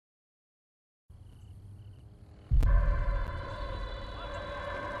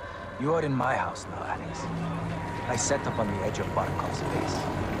You are in my house now, Alex. I set up on the edge of Barkov's base.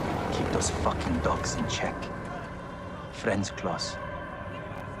 Keep those fucking dogs in check. Friends close.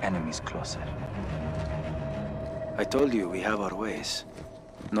 Enemies closer. I told you we have our ways.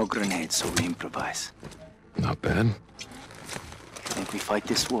 No grenades, so we improvise. Not bad. Think we fight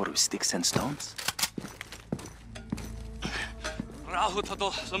this war with sticks and stones?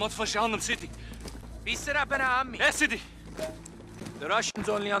 City. City. The Russians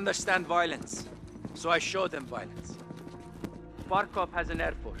only understand violence, so I show them violence. Barkov has an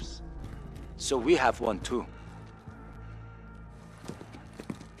air force, so we have one too.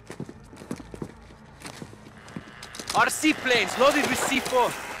 Our seaplanes loaded with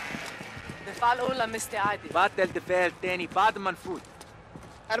C4.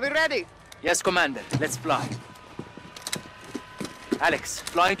 Are we ready? Yes, Commander. Let's fly. Alex,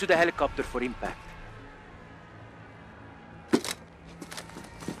 fly into the helicopter for impact.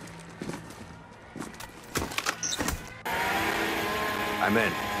 I'm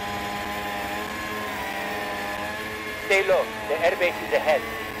in. Stay low. The airbase is ahead.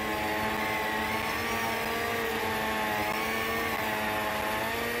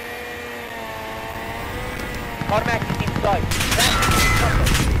 Cormac is inside.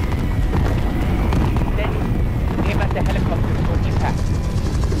 Then aim at the helicopter for impact.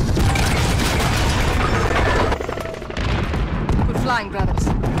 We're flying, brothers.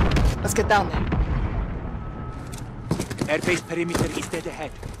 Let's get down there. Airbase perimeter is dead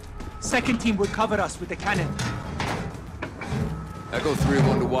ahead. Second team will cover us with the cannon. Echo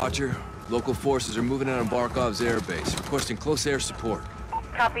 3-1 to Watcher. Local forces are moving out on Barkov's airbase, requesting close air support.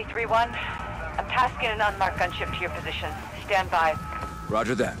 Copy 3-1. I'm tasking an unmarked gunship to your position. Stand by.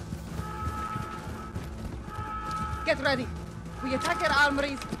 Roger that. Get ready. We attack their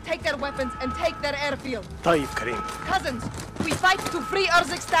armories, take their weapons, and take their airfield. طيب Karim. Cousins, we fight to free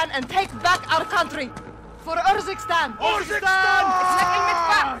Urzikstan and take back our country. For Urzikstan! Urzikstan! It's like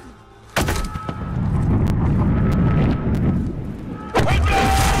المدفع!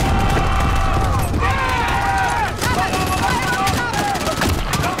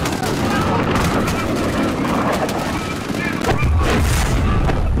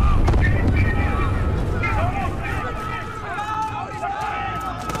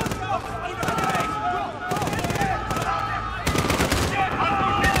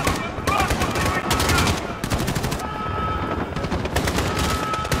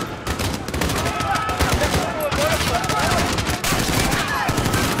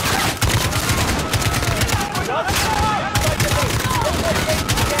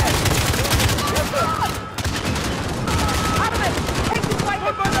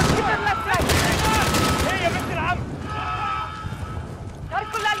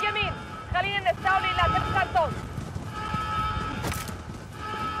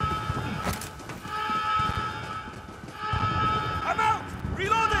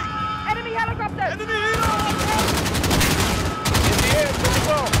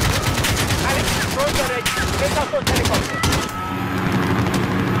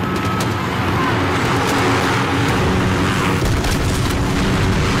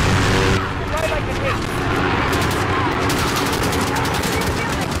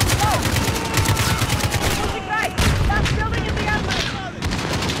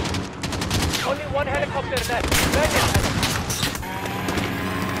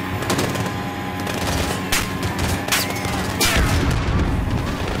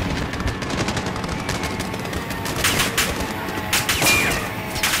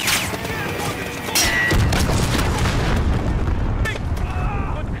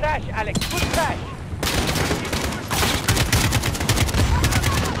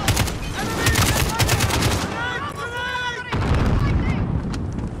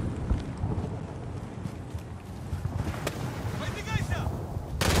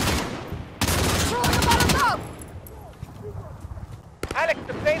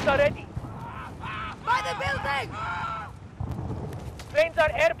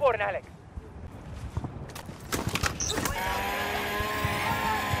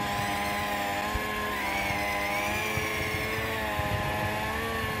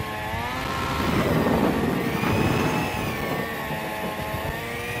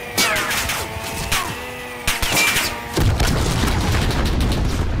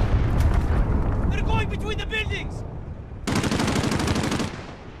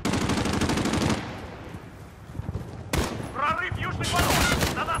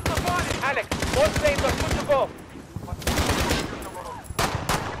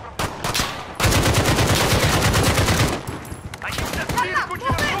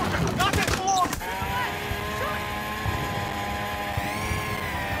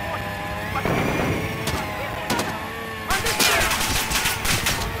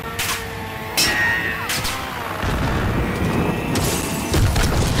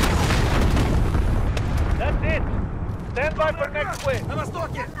 by for next win. На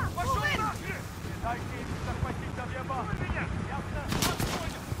востоке!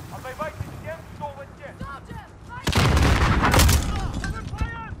 Отбивайте всем, что у вас есть.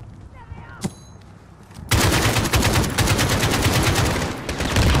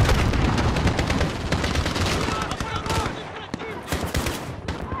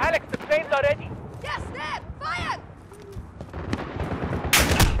 Alex, the planes are ready. Yes, there! Fire!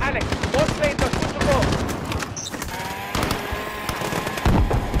 Alex, more planes are good to go.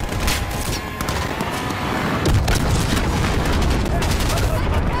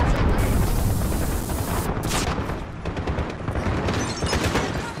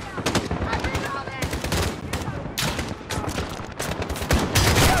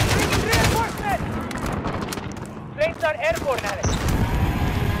 Planes are airborne, Alex.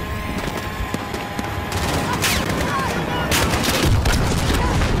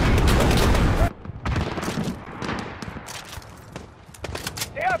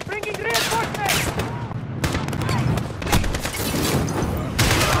 They are bringing reinforcements!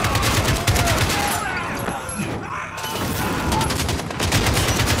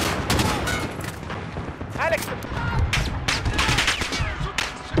 Alex!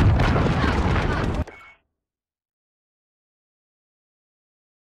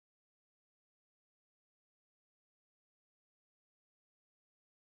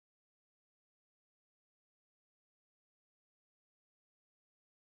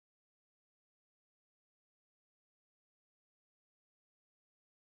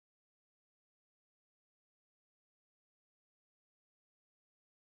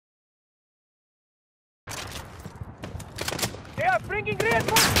 They are bringing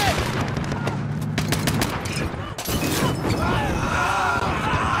reinforcements!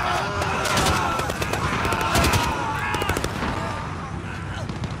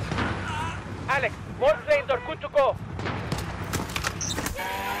 Alex, more planes are good to go.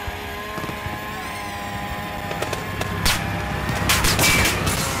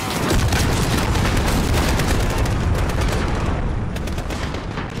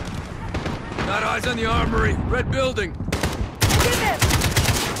 Got eyes on the armory. Red building.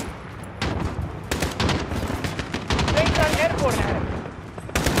 Planes are airborne, Alex.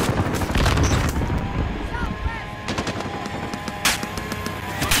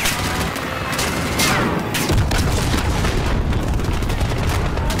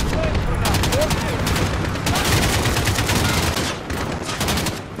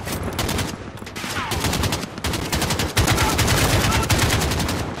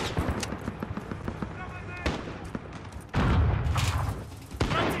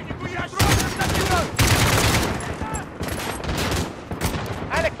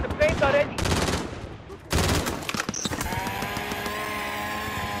 Alex, the planes are ready.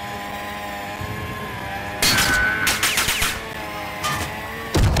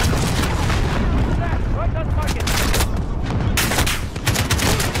 Right on target.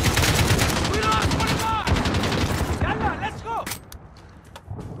 We lost one more! Yalla, let's go!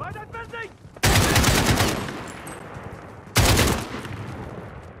 Right on building!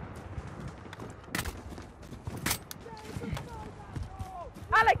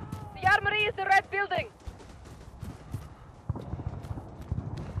 Alex, the armory is the red building.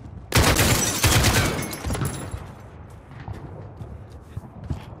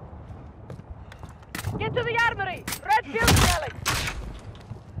 Get to the armory! Red building, Alex!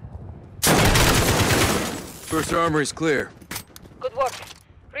 First armory's clear. Good work.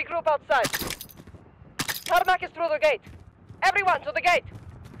 Regroup outside. Tarmac is through the gate. Everyone to the gate!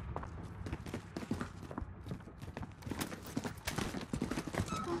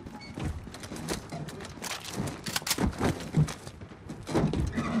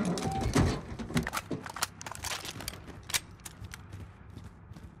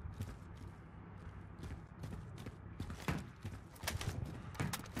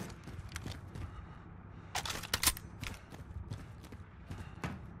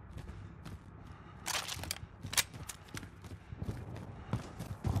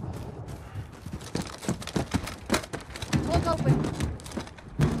 Hold open.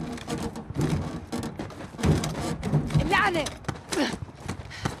 اللعنة!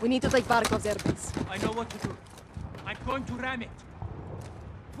 We need to take Barkov's airbase. I know what to do. I'm going to ram it.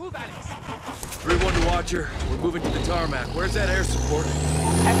 Move, Alex. 3-1 to Watcher. We're moving to the tarmac. Where's that air support?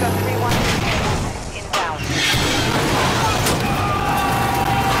 Echo 3-1 inbound.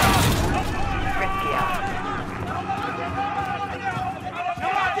 Risky out.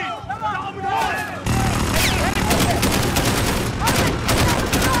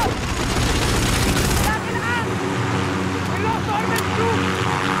 We lost Armin too!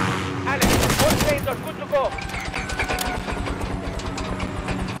 Alex, all planes are good to go.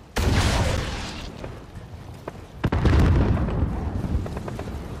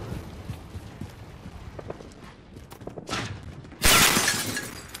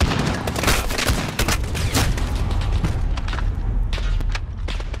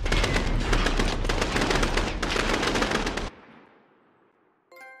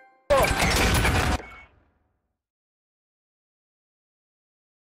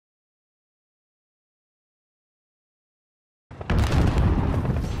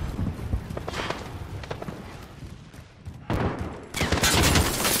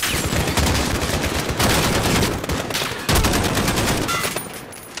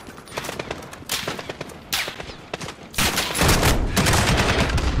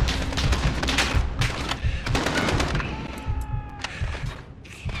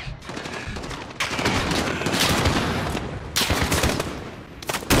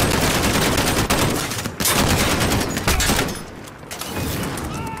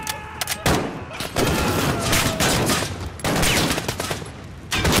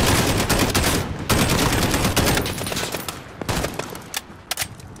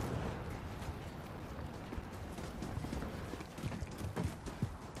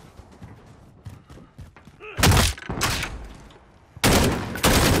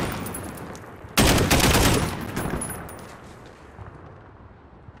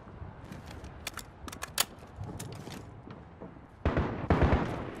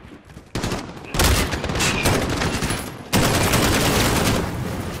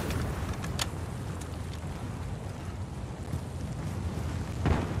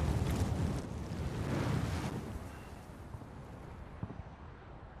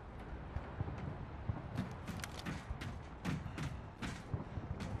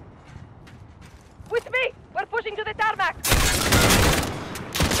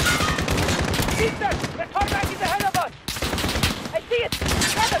 beat them! The tarmac is ahead of us! I see it!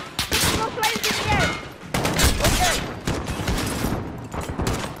 Trevor! No planes in the air! Okay!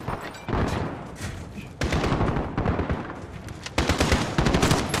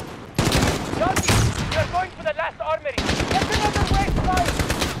 Johnny, we are going for the last armory. Get another way south!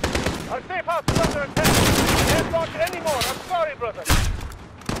 Our safe house is under attack. Can't launch anymore. I'm sorry, brother.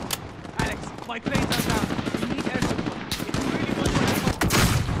 Alex, my planes are down. We need air support. If you really want to help us...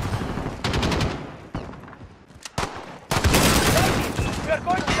 We are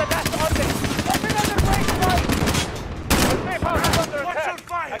going to the last armory. Get another way south! Our safe house is under attack.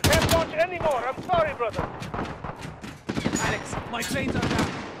 I can't launch anymore. I'm sorry, brother. Alex, my planes are down.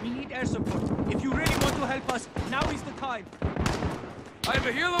 We need air support. If you really want to help us, now is the time. I have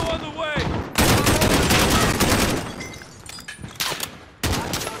a helo on the way!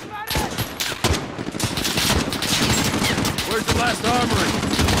 Where's the last armory?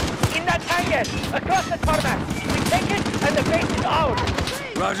 In that hangar, across the tarmac. We take it, and the base is ours.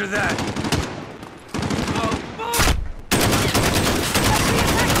 Roger that.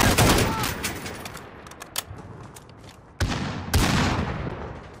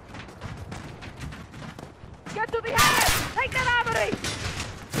 Get to the hangar! Take that armory!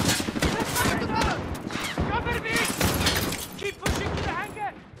 Cover me! Keep pushing to the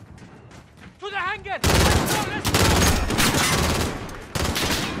hangar! To the hangar! Let's go, let's go!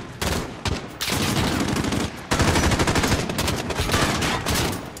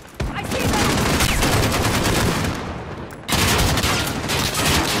 I see them!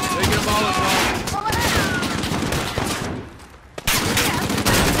 Taking a Molotov. Go ahead!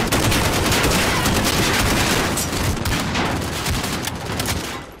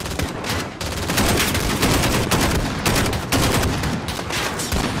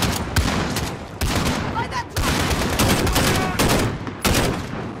 By that truck!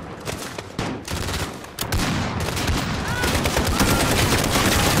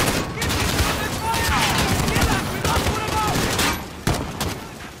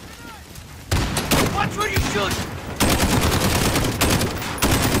 Watch where you shoot!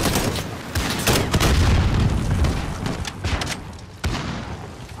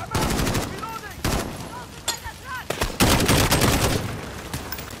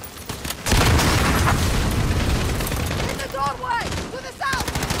 In the doorway! To the south!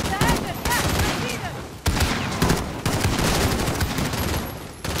 The hangar! Yes, I see them!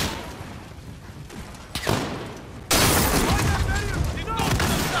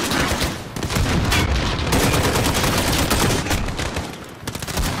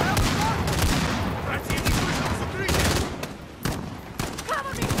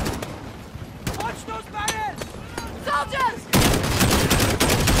 Cover me! Watch those barrels! Soldiers!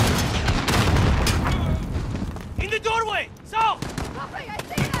 In the doorway! South! Copy, I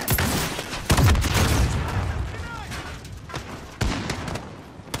see them!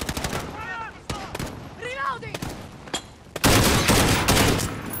 Reloading!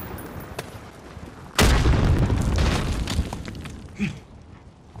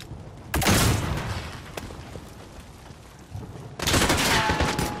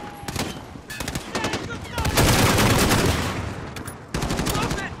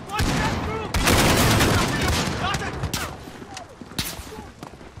 Watch that group! Got it!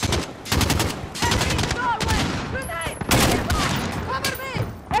 Enemy in the doorway! Grenade! Get off! Cover me!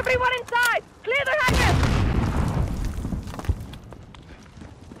 Everyone inside! Clear the hangar!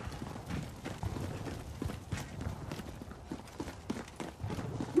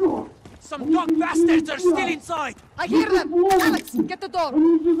 Some dog bastards are still inside! I hear them! Alex, get the door!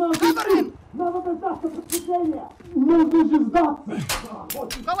 Cover him!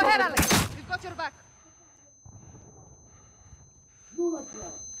 Go ahead, Alex! We've got your back.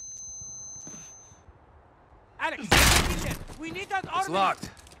 Alex, we need that It's armory! locked.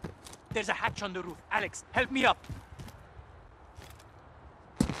 There's a hatch on the roof. Alex, help me up.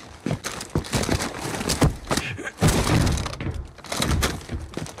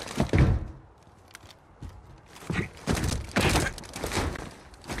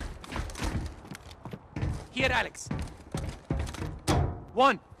 Here, Alex.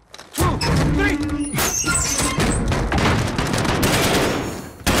 1, 2, 3!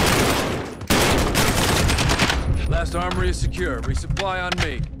 Last armory is secure. Resupply on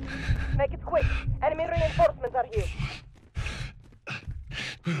me. Make it quick. Enemy reinforcements are here.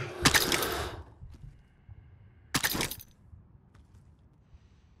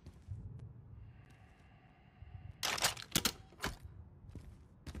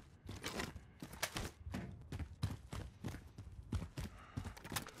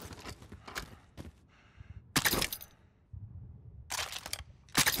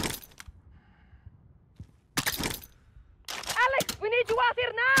 need you out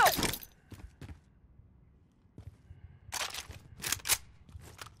here now!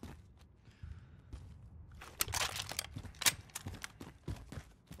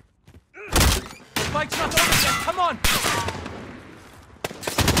 The fight's not over yet, come on!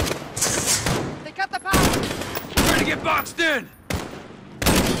 They cut the power! Trying to get boxed in!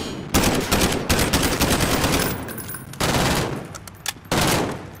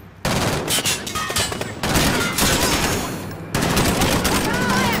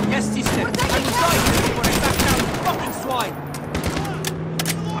 Yes, sister. I'm sorry before I back down, fucking swine.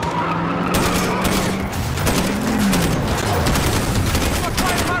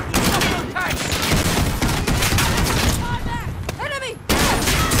 Enemy!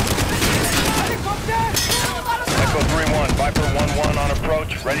 Echo 3-1, Viper 1-1 on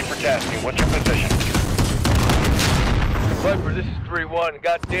approach, ready for tasking. What's your position? Viper, this is 3-1.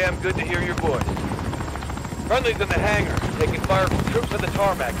 Goddamn good to hear your voice. Friendly's in the hangar, taking fire from troops on the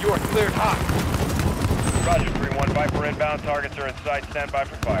tarmac. You are cleared hot. Roger, 3-1. Viper inbound. Targets are in sight. Stand by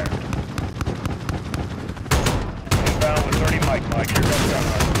for fire. Inbound with 30 Mike. Here goes gun.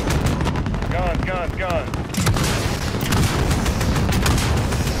 Guns.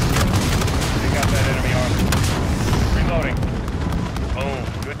 Take out that enemy armor. Reloading. Boom.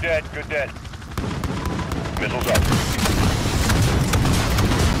 Good dead. Missiles up.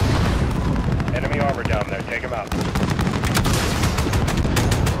 Enemy armor down there. Take him out.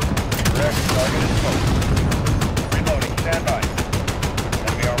 Correct. Target is smoked. Reloading. Stand by.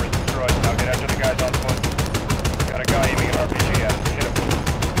 Enemy armor is destroyed. Now get after the guys on foot. Got a guy aiming an RPG at us. Hit him.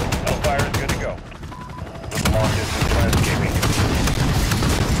 Hellfire is good to go. With long distance landscaping.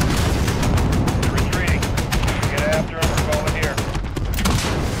 They're retreating. Get after him or call it here.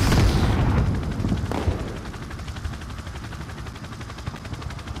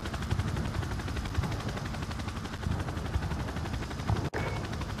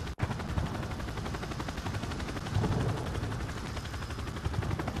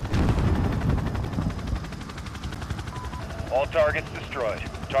 All targets destroyed.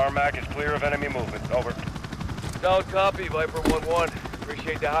 Tarmac is clear of enemy movement. Over. Sound copy, Viper 1-1.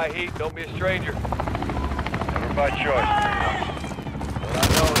 Appreciate the high heat. Don't be a stranger. Never by choice. Well, I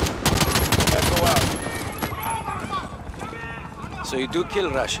know it. Echo out. So you do kill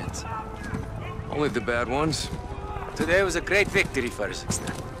Russians. Only the bad ones. Today was a great victory for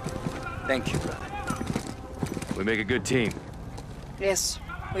Urzikstan. Thank you, brother. We make a good team. Yes,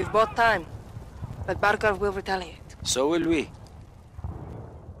 we've bought time. But Barkov will retaliate. So will we.